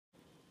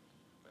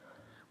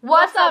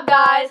What's up,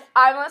 guys?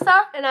 I'm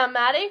Melissa. And I'm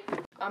Maddie.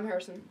 I'm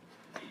Harrison.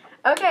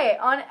 Okay,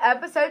 on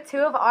episode 2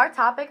 of our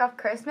topic of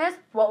Christmas,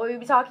 what we will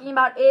be talking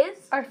about is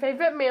Our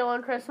favorite meal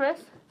on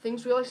Christmas.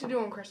 Things we like to do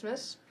on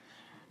Christmas.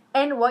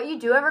 and what you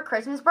do over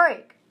Christmas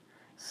break.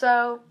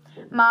 So,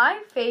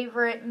 my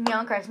favorite meal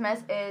on Christmas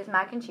is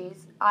mac and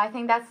cheese. I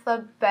think that's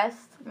the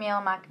best meal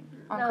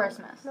on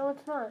Christmas. No,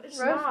 it's not. It's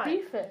Roast not.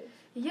 beef is.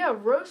 Yeah,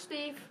 roast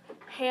beef,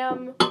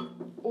 ham,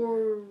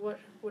 or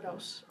what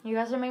else? You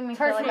guys are making me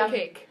feel Turkey like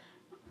Cake.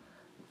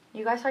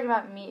 you guys talking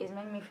about meat is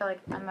making me feel like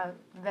I'm a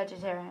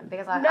vegetarian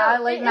because I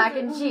like it mac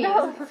isn't. and cheese.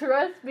 No, it's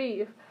roast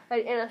beef.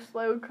 Like in a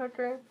slow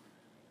cooker.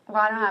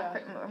 Well, I don't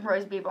have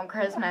roast beef on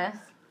Christmas.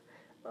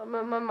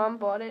 My mom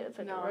bought it. It's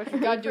like No, roast you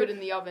gotta beef. do it in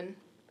the oven.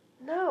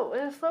 No,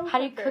 in a slow How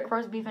do you cooker. cook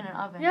roast beef in an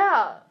oven?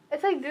 Yeah.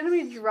 It's like gonna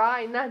be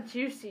dry, not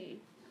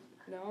juicy.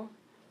 No,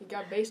 you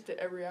gotta baste it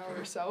every hour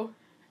or so.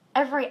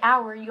 Every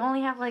hour. You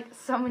only have like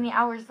so many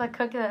hours to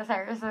cook this,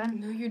 Harrison.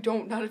 No, you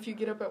don't. Not if you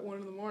get up at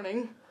 1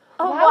 a.m.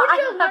 Oh, Why well, would I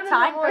you don't run have in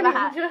time the for morning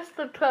that. just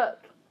to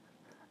cook?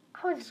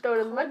 I would just throw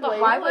it in the But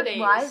microwave.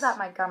 Why is that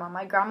my grandma?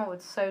 My grandma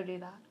would so do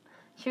that.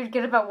 She would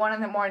get up at 1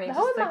 a.m. That just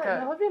would, to that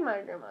cook. would be my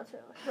grandma too.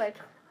 She's like,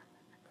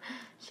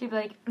 She'd be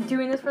like,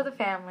 doing this for the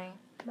family.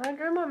 my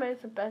grandma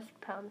makes the best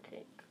pound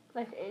cake.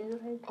 Like angel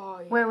cake. Oh,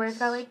 yes. Where's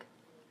that like?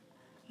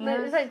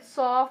 It's like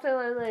soft and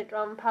then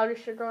like powdered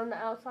sugar on the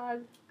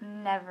outside.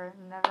 Never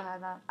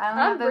had that. I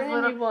only I'm have those bringing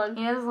little, you one.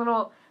 you know, those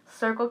little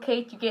circle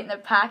cake you get in the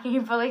pack and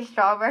you put like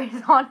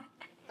strawberries on it.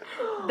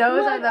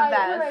 Those are the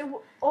best.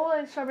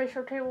 Like strawberry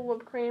shortcake with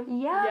whipped cream.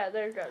 Yeah. Yeah,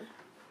 they're good.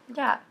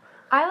 Yeah,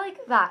 I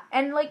like that.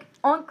 And like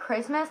on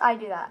Christmas, I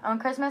do that. On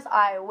Christmas,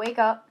 I wake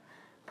up.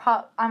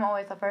 I'm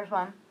always the first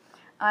one.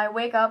 I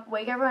wake up,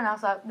 wake everyone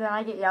else up. Then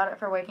I get yelled at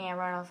for waking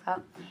everyone else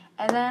up.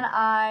 And then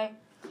I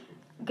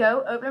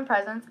go open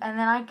presents. And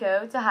then I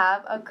go to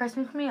have a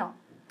Christmas meal.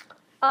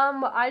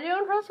 What I do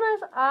on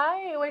Christmas,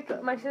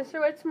 my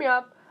sister wakes me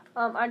up.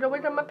 I go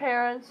wake up my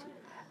parents,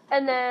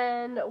 and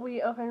then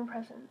we open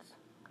presents.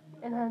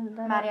 And then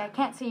Maddie, I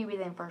can't see you be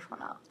the first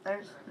one up.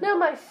 No,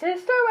 my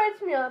sister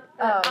wakes me up,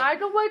 and I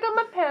go wake up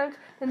my parents,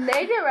 and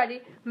they get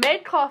ready,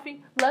 make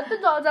coffee, let the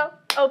dogs out,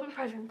 open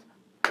presents.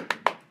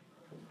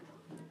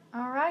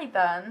 All right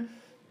then.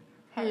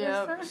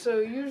 Yeah, Harrison? so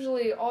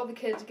usually all the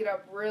kids get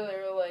up really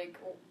early, like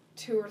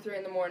 2 or 3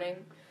 in the morning,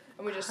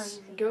 and we just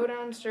Crazy. go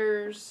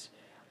downstairs,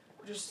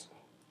 just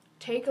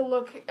take a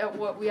look at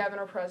what we have in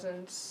our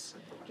presents,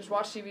 just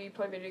watch TV,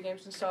 play video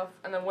games and stuff,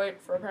 and then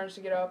wait for our parents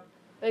to get up.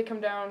 They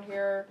come down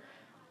here,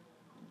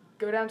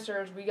 go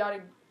downstairs. We gotta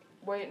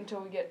wait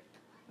until we get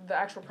the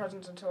actual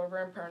presents until our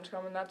grandparents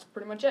come, and that's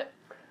pretty much it.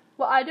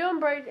 What I do on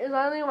break is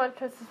I only watch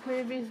Christmas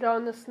movies, go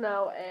in the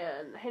snow,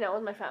 and hang out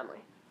with my family.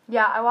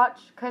 Yeah, I watch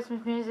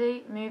Christmas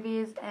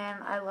movies,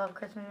 and I love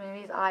Christmas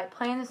movies. I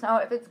play in the snow.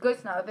 If it's good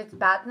snow, if it's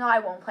bad snow, I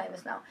won't play in the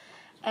snow.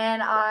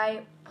 And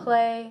I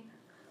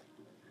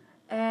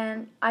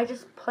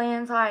just play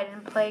inside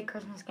and play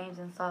Christmas games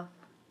and stuff.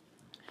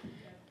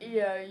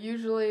 Yeah,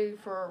 usually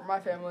for my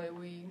family,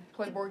 we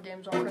play board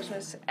games on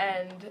Christmas,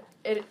 and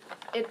it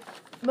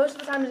most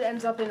of the time it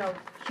ends up in a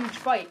huge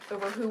fight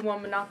over who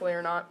won Monopoly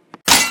or not.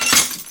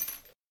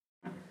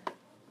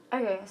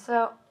 Okay,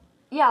 so,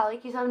 yeah,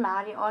 like you said,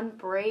 Maddie, on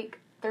break,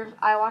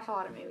 I watch a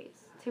lot of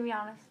movies. To be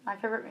honest, my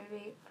favorite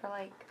movie for,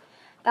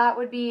 that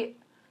would be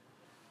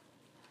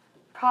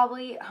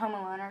probably Home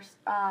Alone or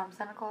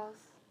Santa Claus.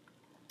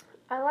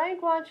 I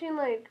like watching,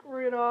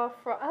 Rudolph.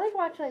 I like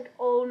watching,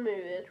 old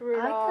movies.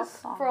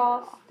 Rudolph, song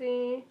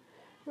Frosty.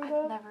 I've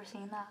Rudolph, never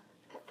seen that.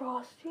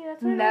 Frosty.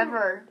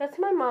 Never. That's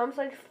my mom's,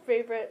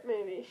 favorite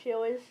movie. She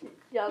always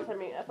yells at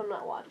me if I'm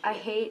not watching. I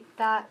hate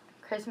that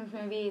Christmas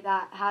movie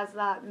that has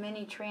that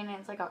mini tree in it.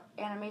 It's like an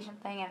animation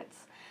thing, and it's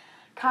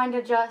kind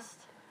of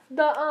just...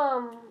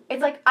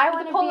 It's like, I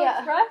want to be Polar a...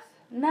 Express?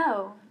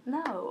 No.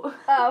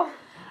 Oh.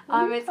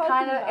 It's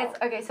kind of...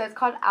 Okay, so it's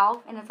called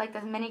Alf, and it's like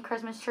this mini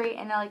Christmas tree,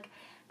 and it,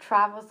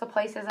 travels to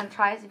places and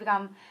tries to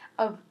become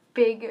a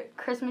big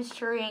Christmas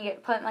tree and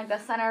get put in, the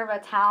center of a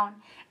town,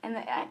 and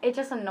it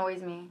just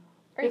annoys me.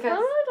 Are you talking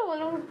about the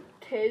little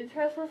kids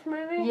Christmas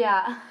movie?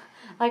 Yeah,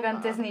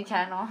 on Disney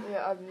Channel.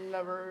 Yeah, I've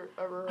never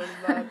ever heard of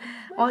that.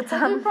 Well, My it's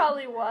cousin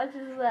probably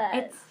watches that.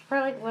 It's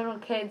for little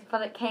kids,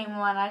 but it came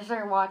on. I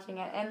started watching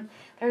it, and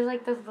there's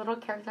this little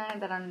character in it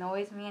that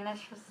annoys me, and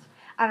it's just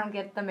I don't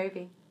get the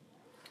movie.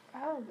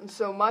 Oh. And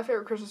so my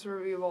favorite Christmas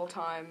movie of all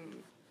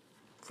time,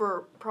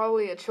 for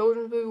probably a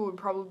children's movie, would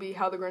probably be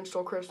How the Grinch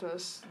Stole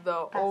Christmas,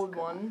 the old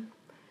one,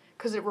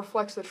 because it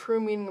reflects the true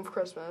meaning of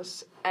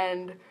Christmas.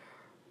 And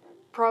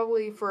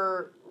probably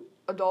for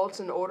adults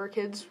and older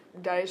kids,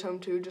 Daddy's Home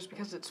 2, just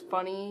because it's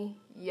funny,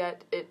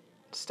 yet it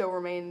still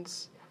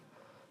remains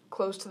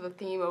close to the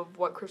theme of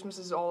what Christmas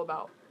is all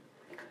about.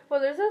 Well,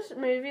 there's this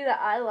movie that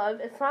I love.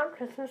 It's not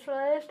Christmas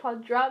related. It's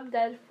called Drop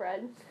Dead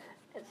Fred.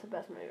 It's the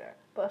best movie ever,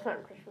 but it's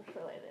not Christmas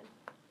related.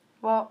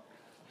 Well,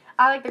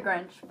 I like the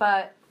Grinch,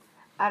 but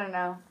I don't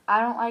know.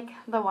 I don't like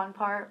the one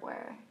part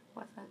where,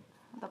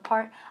 the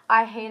part,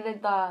 I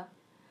hated the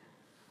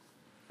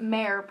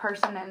mayor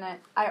person in it.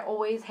 I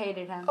always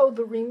hated him. Oh,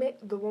 the remake,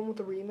 the one with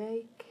the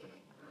remake.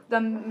 The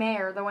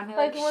mayor, the one who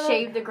Like the one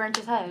shaved the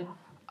Grinch's head.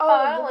 Oh,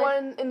 I the like-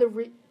 one in the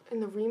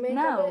remake of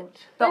No,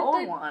 it. the Like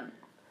old the- one.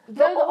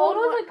 The old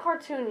one's like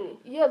cartoony.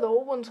 Yeah, the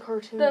old one's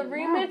cartoon. The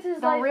remake is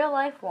The like real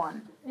life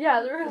one.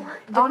 yeah, the real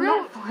life. On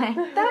real-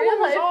 Netflix. That real one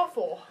was life.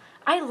 awful.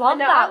 I love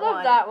No, that I love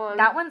one. that one.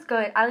 That one's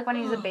good. I like when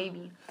he's a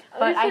baby.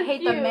 But It's I so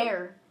hate the cute.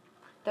 mayor.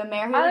 The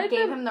mayor who I like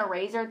gave the- him the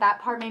razor, that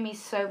part made me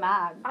so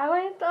mad. I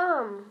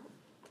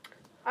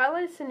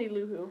like Cindy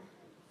Lou Who.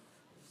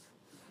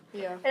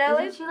 Yeah. And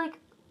I Isn't like she like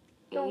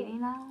No. 80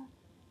 now?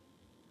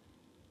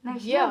 No,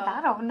 she's Yeah. not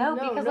that old. No,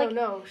 because like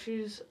no,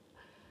 she's.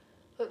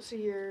 Let's see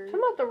here. talking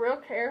about the real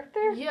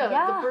character. Yeah,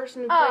 Yeah. the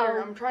person who played her.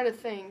 Oh. I'm trying to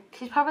think.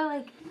 she's probably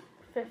like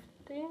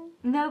 15?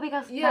 no,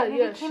 because Yeah, that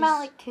movie yeah, came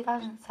out she's- like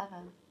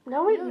 2007.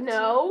 No, wait,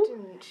 no. She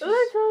didn't. It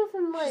was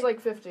 2000 She's like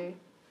 50.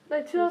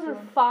 like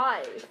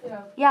 2005.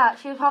 Yeah. Yeah,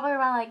 she was probably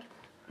around like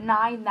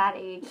 9 that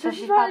age. So So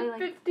she's probably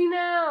probably like 50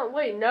 now.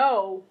 Wait,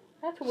 no.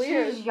 That's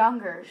weird. she's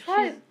younger. She's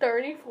probably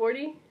 30,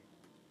 40.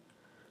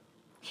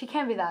 She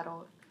can't be that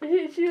old.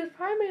 She was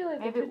probably like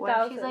Maybe 2000.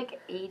 what if she's like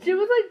 80? She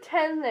was like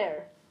 10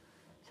 there.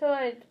 So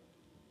like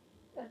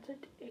that's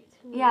like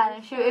 18. Yeah,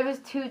 years. and it was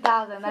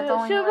 2000. That's So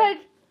only she was like,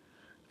 like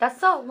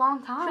that's a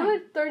long she time.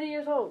 was like 30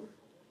 years old.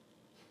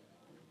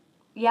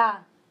 Yeah,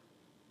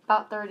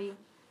 about 30.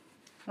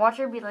 Watch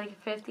her be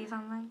like 50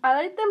 something. I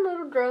like them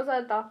little girls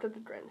that adopted the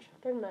Grinch.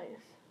 They're nice.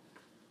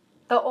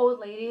 The old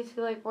ladies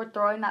who like were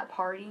throwing that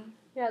party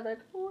Yeah, they're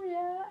like, oh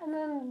yeah, and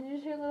then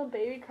you see a little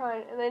baby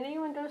crying, and they didn't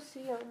even go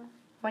see him.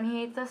 when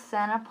he ate the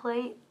Santa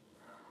plate.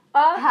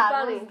 Oh, That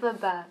that's funny. was the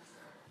best.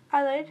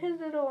 I liked his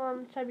little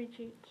chubby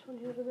cheeks when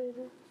he was a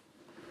baby.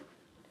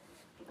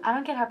 I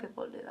don't get how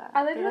people do that.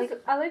 I like They, his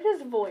I like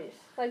his voice,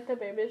 like the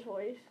baby's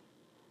voice.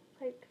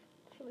 Like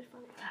it's really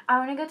funny. I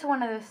want to go to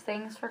one of those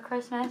things for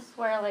Christmas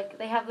where like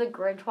they have the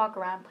Grinch walk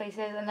around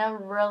places and they're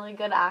really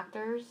good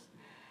actors,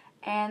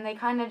 and they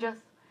kind of just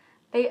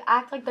they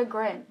act like the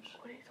Grinch.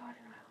 What are you talking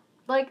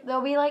about? Like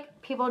there'll be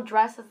like people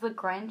dressed as the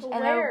Grinch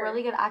and they're Where?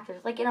 really good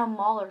actors, like in a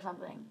mall or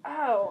something.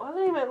 Oh, I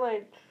think you meant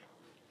like.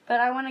 But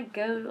I want to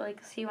go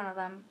like see one of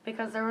them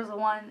because there was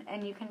one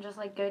and you can just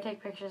like go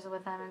take pictures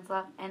with them and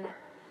stuff, and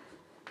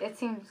it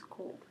seems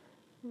cool.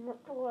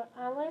 What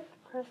I like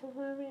Christmas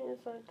movie is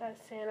like that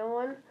Santa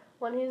one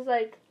when he's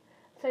like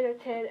it's like a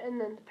kid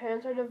and then the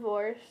parents are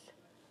divorced.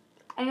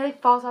 And he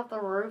like falls off the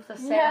roof. The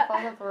Santa Yeah.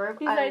 falls off the roof.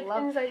 He's I like, love.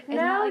 and he's like, Isn't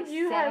now that like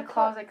you Santa have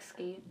Claus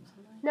Escape? or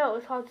something? No,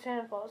 it's called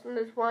Santa Claus, and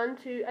there's 1,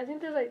 2. I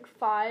think there's like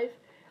 5,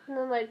 and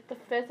then like the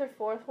 5th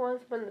or 4th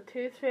one's when the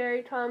Tooth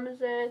Fairy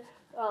comes in,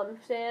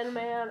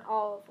 Sandman,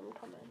 all of them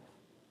come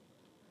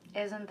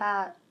in. Isn't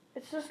that?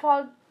 It's just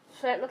called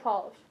Santa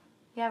Claus.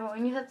 Yeah, but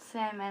when you said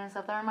Sandman and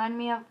stuff, that reminded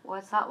me of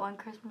what's that one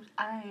Christmas?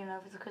 I don't even know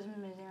if it's a Christmas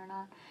movie or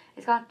not.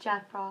 It's got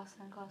Jack Frost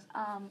and Claus.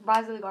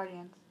 Rise of the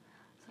Guardians.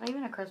 Is that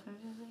even a Christmas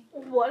movie?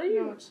 What are No,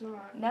 you? it's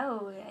not.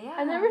 No. Yeah.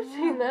 I've never yeah.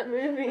 seen that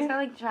It's movie. got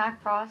like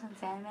Jack Frost and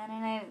Sandman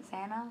in it, and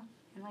Santa,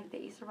 and like the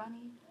Easter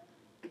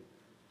Bunny.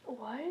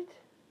 What?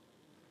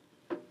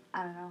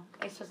 I don't know.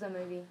 It's just a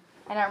movie,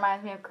 and it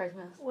reminds me of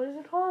Christmas. What is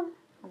it called?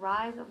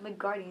 Rise of the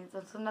Guardians.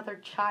 That's another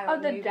child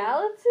Oh, the movie.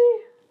 Galaxy?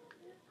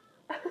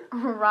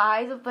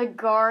 Rise of the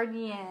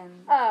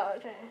Guardians. Oh,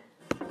 okay.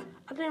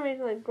 I think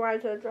maybe like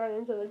Rise of the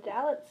Guardians of the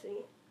Galaxy.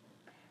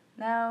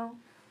 No,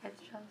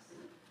 it's just.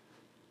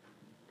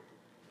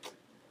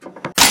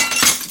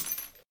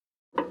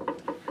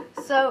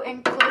 So,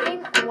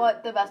 including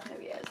what the best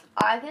movie is,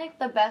 I think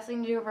the best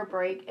thing to do over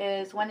break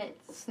is when it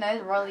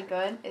snows really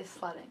good is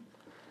sledding.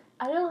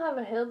 I don't have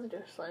a hill to do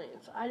sledding,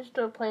 so I just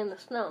don't play in the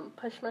snow and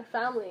push my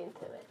family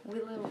into it.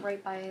 We live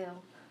right by a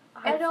hill.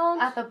 I It's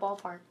don't. at the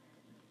ballpark.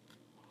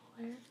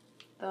 Where?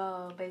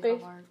 The baseball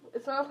Base- park.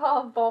 It's not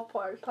called a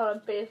ballpark. It's called a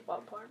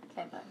baseball park.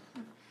 Same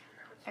thing.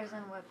 There's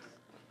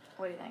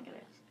what do you think it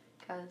is?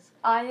 Because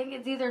I think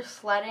it's either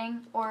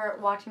sledding or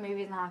watching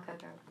movies in hot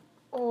cocoa.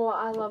 Oh,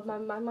 I love my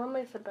mom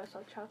makes the best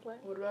hot chocolate.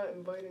 What about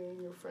inviting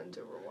your friends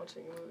over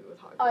watching a movie with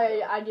hot Oh cocoa?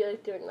 yeah, I do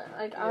like doing that.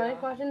 Like I Yeah.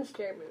 like watching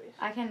scary movies.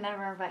 I can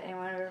never invite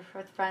anyone over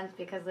with friends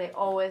because they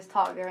always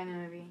talk during the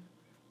movie.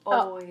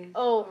 Always.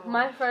 Oh,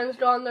 my friends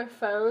go on their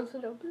phones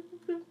and go. Boop,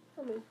 boop, boop.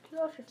 I mean, get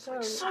off your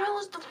phone.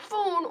 Silence the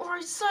phone or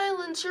I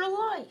silence your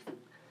life.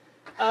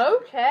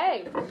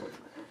 Okay.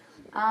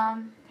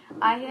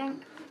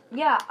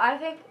 I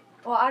think,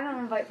 well, I don't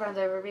invite friends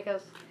over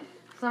because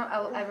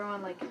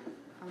everyone, like,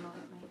 annoys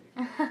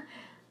me.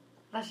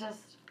 That's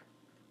just,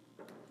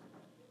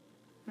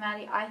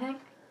 Maddie, I think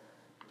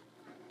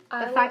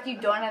the fact you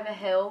don't have a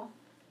hill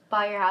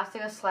by your house to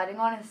go sledding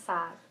on is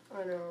sad.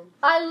 I know.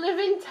 I live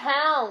in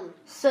town.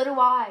 So do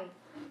I.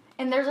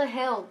 And there's a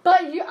hill.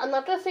 But I'm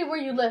not gonna say where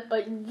you live,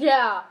 but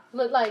yeah,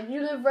 like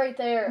you live right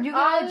there. You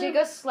can legit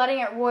go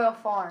sledding at Royal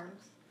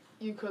Farms.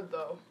 You could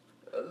though.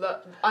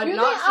 I'd You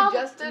not think I'm-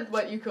 suggest it,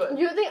 but you could.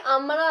 You think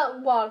I'm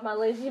gonna walk my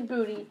lazy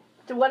booty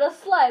to what a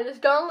sled is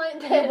going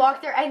like You this?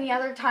 walk there any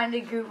other time to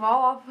goof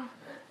off.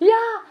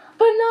 Yeah,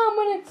 but not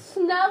when it's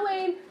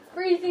snowing,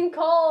 freezing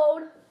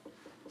cold.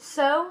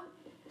 So,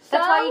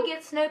 That's why you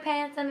get snow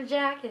pants and a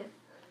jacket.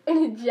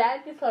 And a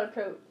jacket's not a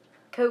coat.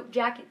 Coat,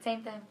 jacket,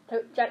 same thing.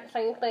 Coat, jacket,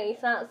 same thing.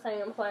 It's not the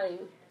same thing.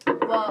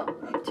 Well,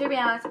 to be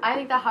honest, I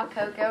think that hot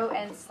cocoa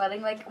and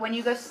sledding, like when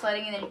you go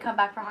sledding and then you come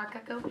back for hot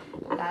cocoa,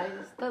 that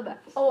is the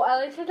best. Oh, I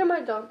like to do my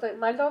dogs. Like,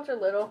 my dogs are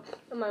little,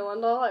 and my one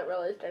dog, like,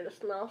 really scared of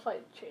snow, so I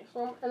chase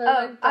them. And then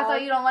my dog, I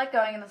thought you don't like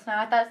going in the snow.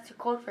 I thought it's too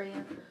cold for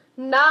you.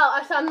 No,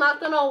 I said I'm not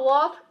gonna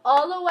walk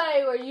all the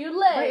way where you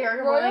live. Wait,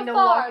 you're Royal willing to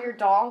Farm. walk your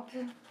dog?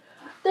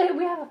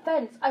 We have a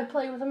fence. I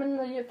play with them in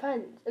the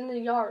fence, in the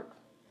yard.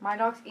 My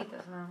dogs eat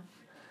the snow.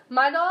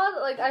 My dog,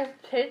 like, I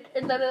pick,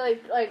 and then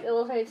it, like, it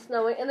looks like it's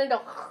snowing, and they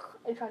go,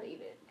 and try to eat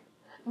it.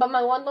 But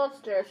my one dog's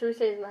there, so he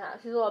stays in the house.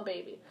 He's a little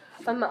baby.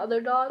 But my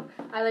other dog,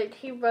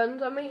 he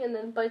runs on me and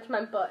then bites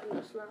my butt in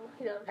the snow.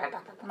 He does.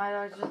 My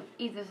dogs just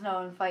eat the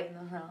snow and fight in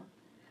the snow.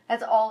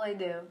 That's all they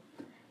do.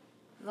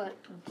 Like,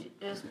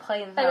 just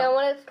play in the snow. And then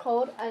when it's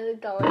cold, I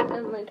go in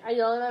and, like, I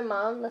yell at my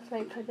mom, let's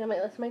make cookies. I'm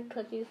like, let's make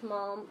cookies,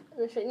 Mom.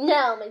 And they say,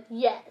 no. I'm like,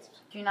 yes.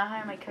 Do you know how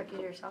to make cookies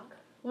yourself?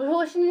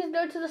 Well, she needs to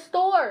go to the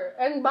store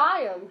and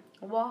buy them.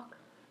 Walk.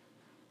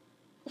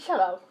 Shut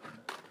up.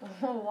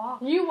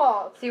 Walk. You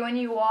walk. See, when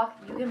you walk,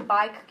 you can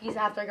buy cookies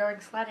after going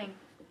sledding.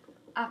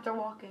 After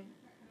walking.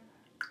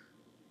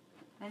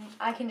 And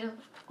I can just...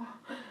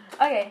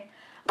 Okay.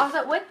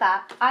 Also, with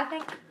that, I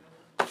think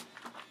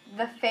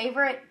the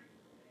favorite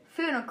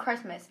food on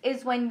Christmas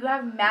is when you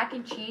have mac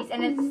and cheese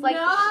and it's like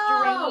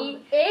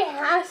stringy. It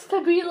has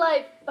to be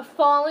like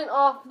falling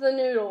off the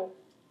noodle.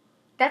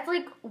 That's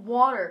like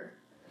water.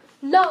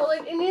 No,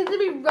 like it needs to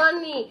be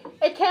runny.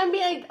 It can't be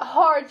like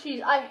hard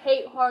cheese. I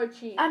hate hard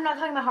cheese. I'm not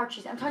talking about hard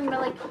cheese. I'm talking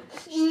about like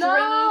stringy,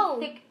 No.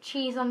 thick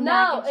cheese on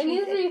mac and No, it cheese.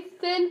 needs to be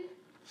thin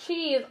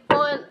cheese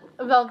on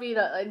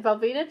Velveeta, like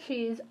Velveeta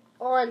cheese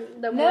on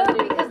the No,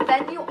 noodle. because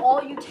then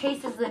all you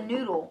taste is the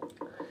noodle.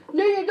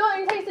 No, you don't.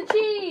 You taste the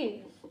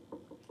cheese.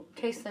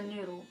 Taste the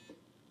noodle.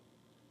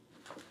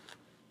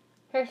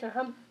 Harrison,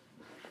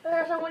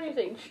 what do you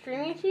think?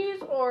 Stringy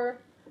cheese or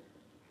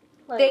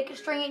like, Thick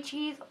stringy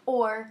cheese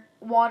or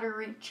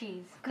watery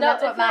cheese? Because no,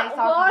 that's what it's Maddie's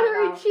not talking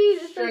watery about. cheese.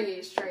 It's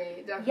like,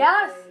 Stringy, definitely.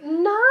 Yes.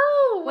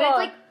 no. When it's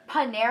like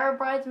Panera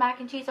Bread's mac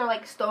and cheese or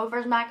like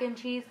Stover's mac and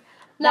cheese,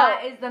 No,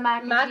 that is the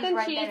mac and cheese and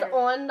right cheese there.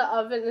 on the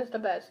oven is the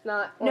best.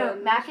 Not No,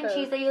 on mac the and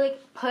stove. cheese that you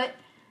like put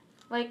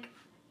like,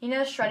 you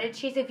know, shredded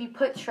cheese. If you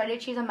put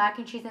shredded cheese on mac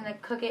and cheese and then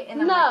cook it in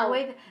the No.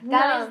 microwave,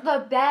 that is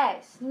the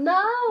best.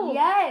 No.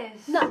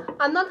 Yes. No,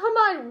 I'm not talking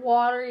about like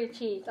watery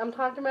cheese. I'm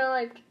talking about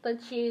like the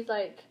cheese,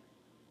 like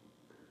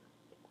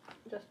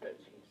just good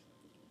cheese.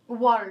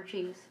 Water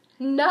cheese.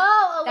 No,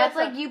 Alyssa. That's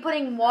like you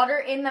putting water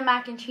in the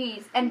mac and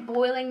cheese and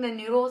boiling the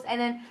noodles and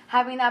then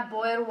having that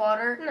boiled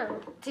water No.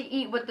 to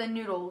eat with the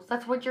noodles.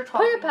 That's what you're Put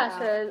talking your about.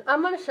 pasta in.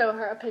 I'm gonna show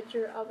her a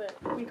picture of it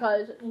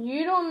because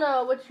you don't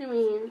know what you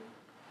mean.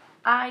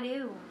 I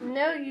do.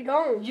 No, you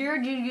don't.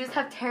 You just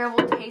have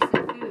terrible taste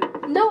in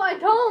food. No, I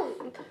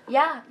don't.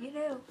 Yeah, you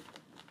do.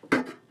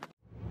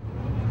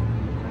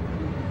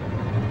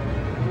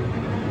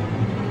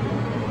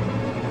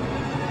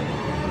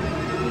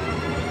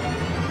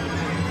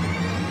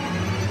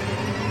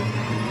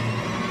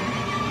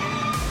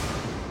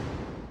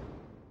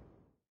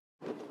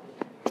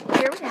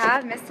 Here we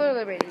have Mr.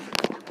 Liberty.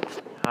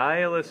 Hi,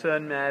 Alyssa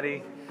and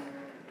Maddie.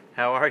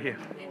 How are you?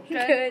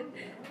 Good.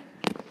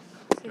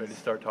 Ready to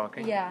start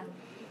talking? Yeah.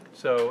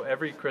 So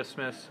every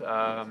Christmas,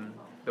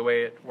 the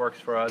way it works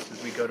for us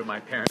is we go to my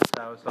parents'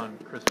 house on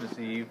Christmas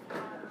Eve.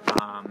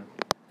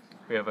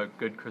 We have a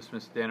good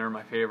Christmas dinner.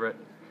 My favorite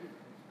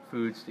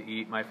foods to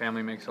eat. My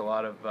family makes a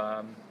lot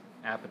of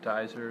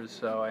appetizers,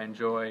 so I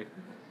enjoy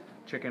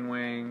chicken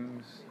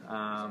wings.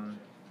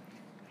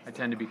 I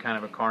tend to be kind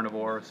of a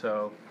carnivore,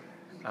 so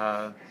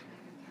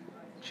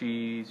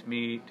cheese,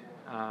 meat,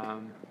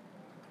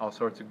 all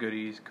sorts of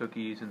goodies,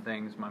 cookies and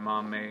things my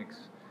mom makes,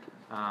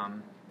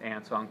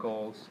 aunts,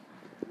 uncles.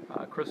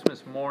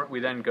 Christmas morning, we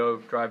then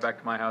drive back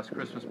to my house.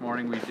 Christmas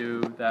morning, we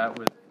do that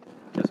with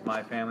just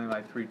my family,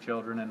 my 3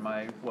 children, and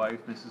my wife,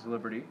 Mrs.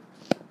 Liberty.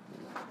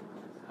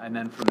 And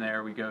then from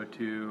there, we go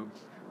to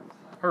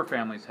her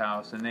family's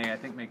house, and they, I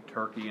think, make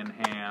turkey and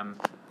ham.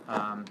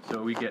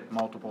 So we get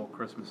multiple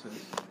Christmases,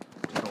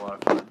 which is a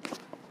lot of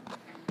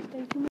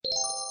fun.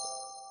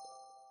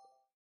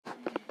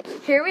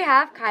 Here we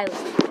have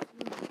Kylie.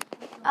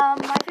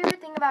 My favorite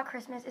thing about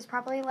Christmas is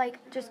probably like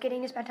just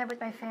getting to spend time with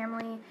my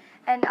family,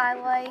 and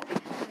I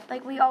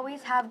like we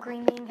always have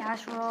green bean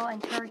casserole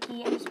and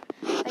turkey, and just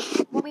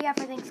like what we have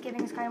for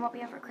Thanksgiving is kind of what we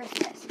have for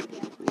Christmas.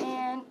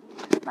 And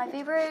my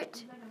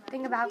favorite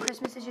thing about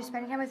Christmas is just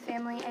spending time with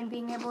family and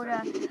being able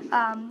to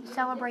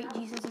celebrate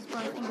Jesus'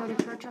 birth and go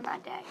to church on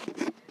that day.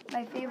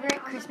 My favorite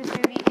Christmas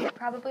movie is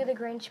probably The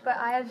Grinch, but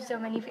I have so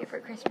many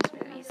favorite Christmas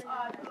movies.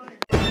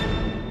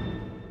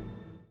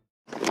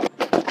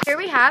 Here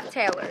we have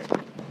Taylor.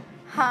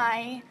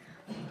 Hi.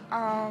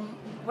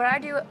 What I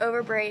do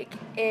over break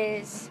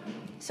is,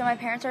 so my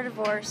parents are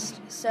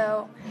divorced,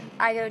 so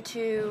I go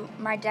to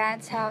my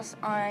dad's house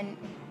on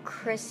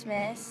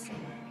Christmas,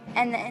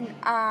 and then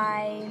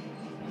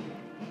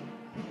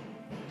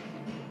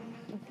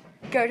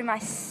go to my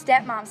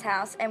stepmom's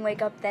house and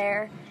wake up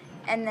there,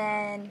 and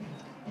then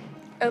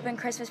open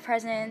Christmas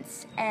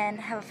presents and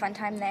have a fun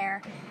time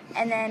there.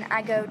 And then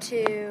I go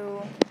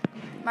to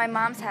my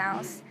mom's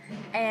house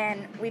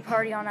and we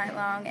party all night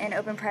long and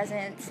open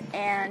presents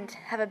and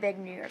have a big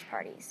New Year's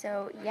party.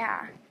 So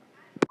yeah.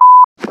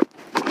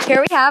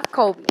 Here we have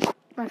Colby.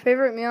 My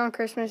favorite meal on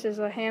Christmas is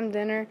a ham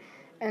dinner,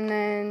 and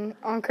then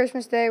on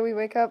Christmas Day we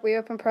wake up, we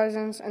open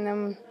presents, and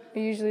then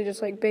we usually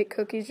just like bake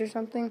cookies or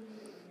something.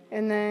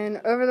 And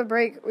then over the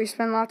break we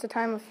spend lots of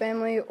time with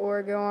family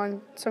or go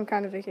on some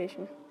kind of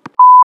vacation.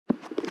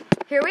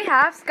 Here we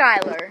have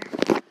Skylar.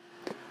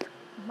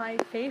 My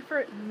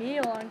favorite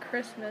meal on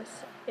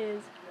Christmas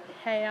is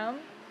ham.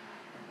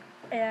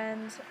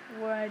 And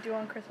what I do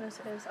on Christmas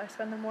is I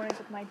spend the mornings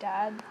with my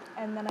dad,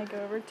 and then I go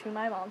over to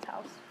my mom's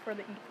house for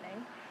the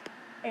evening.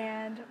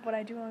 And what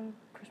I do on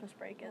Christmas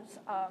break is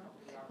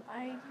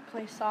I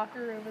play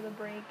soccer over the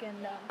break, and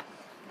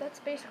that's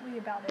basically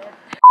about it.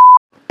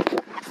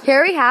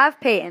 Here we have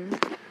Peyton.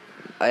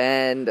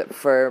 And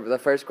for the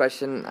first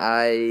question,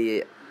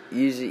 I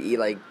usually eat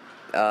like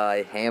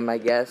ham, I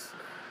guess.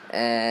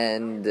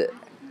 And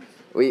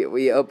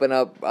we open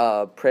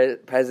up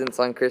presents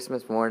on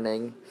Christmas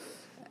morning.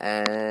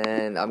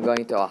 And I'm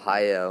going to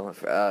Ohio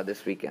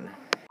this weekend.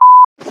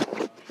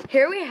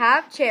 Here we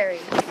have Cherry.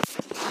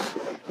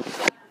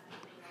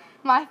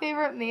 My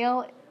favorite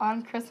meal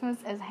on Christmas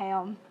is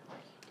ham.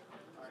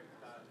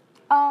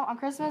 On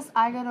Christmas,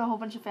 I go to a whole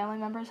bunch of family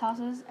members'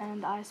 houses,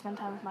 and I spend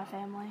time with my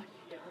family.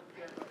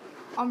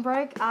 On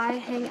break, I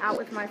hang out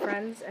with my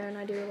friends, and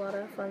I do a lot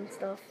of fun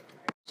stuff.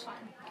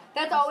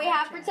 That's all we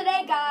have for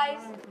today,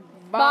 guys.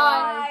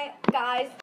 Bye. Bye, guys.